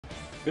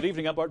Good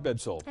evening, I'm Bart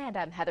Bedsole. And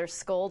I'm Heather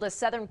Skold. A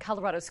Southern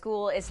Colorado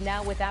school is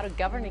now without a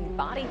governing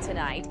body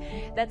tonight.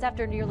 That's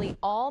after nearly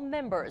all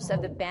members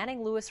of the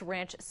Banning Lewis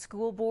Ranch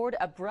School Board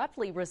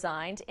abruptly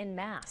resigned en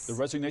masse. The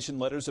resignation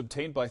letters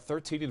obtained by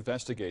 13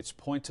 investigates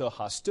point to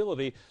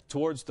hostility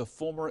towards the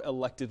former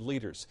elected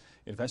leaders.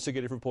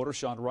 Investigative reporter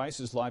Sean Rice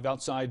is live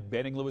outside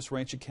Banning Lewis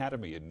Ranch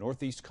Academy in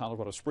northeast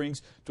Colorado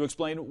Springs to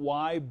explain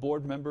why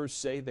board members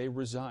say they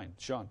resigned.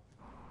 Sean.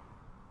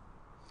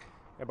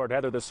 Bart,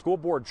 Heather, the school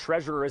board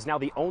treasurer is now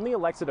the only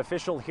elected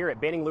official here at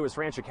Banning Lewis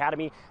Ranch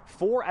Academy.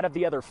 4 out of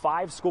the other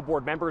 5 school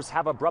board members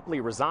have abruptly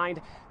resigned.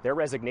 Their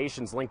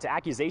resignations linked to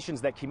accusations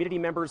that community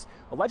members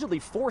allegedly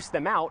forced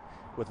them out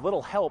with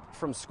little help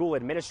from school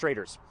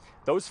administrators.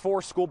 Those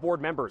 4 school board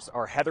members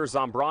are Heather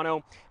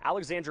Zambrano,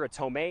 Alexandra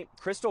Tomei,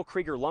 Crystal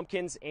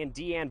Krieger-Lumpkins, and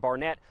Deanne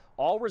Barnett,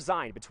 all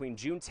resigned between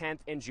June 10th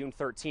and June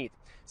 13th.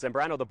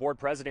 Zambrano, the board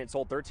president,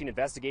 told 13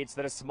 Investigates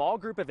that a small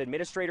group of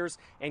administrators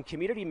and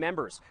community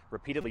members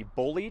repeatedly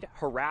bullied,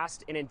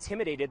 harassed, and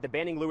intimidated the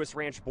Banning Lewis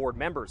Ranch board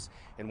members.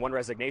 In one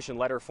resignation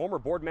letter, former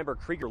board member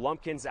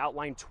Krieger-Lumpkins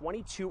outlined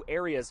 22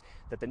 areas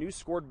that the new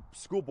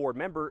school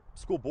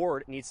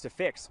board needs to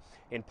fix.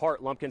 In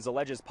part, Lumpkins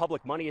alleges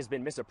public money has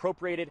been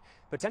misappropriated,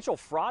 potential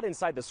fraud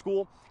inside the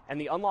school, and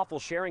the unlawful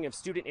sharing of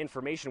student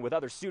information with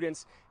other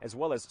students, as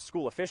well as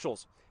school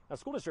officials. Now,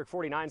 School District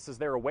 49 says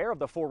they're aware of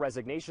the 4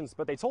 resignations,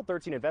 but they told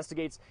 13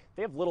 Investigates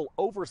they have little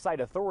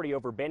oversight authority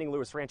over Banning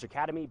Lewis Ranch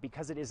Academy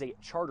because it is a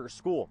charter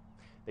school.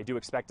 They do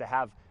expect to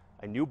have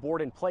a new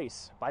board in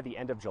place by the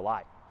end of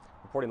July.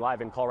 Reporting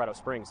live in Colorado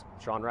Springs,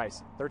 Sean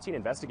Rice, 13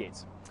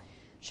 Investigates.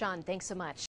 Sean, thanks so much.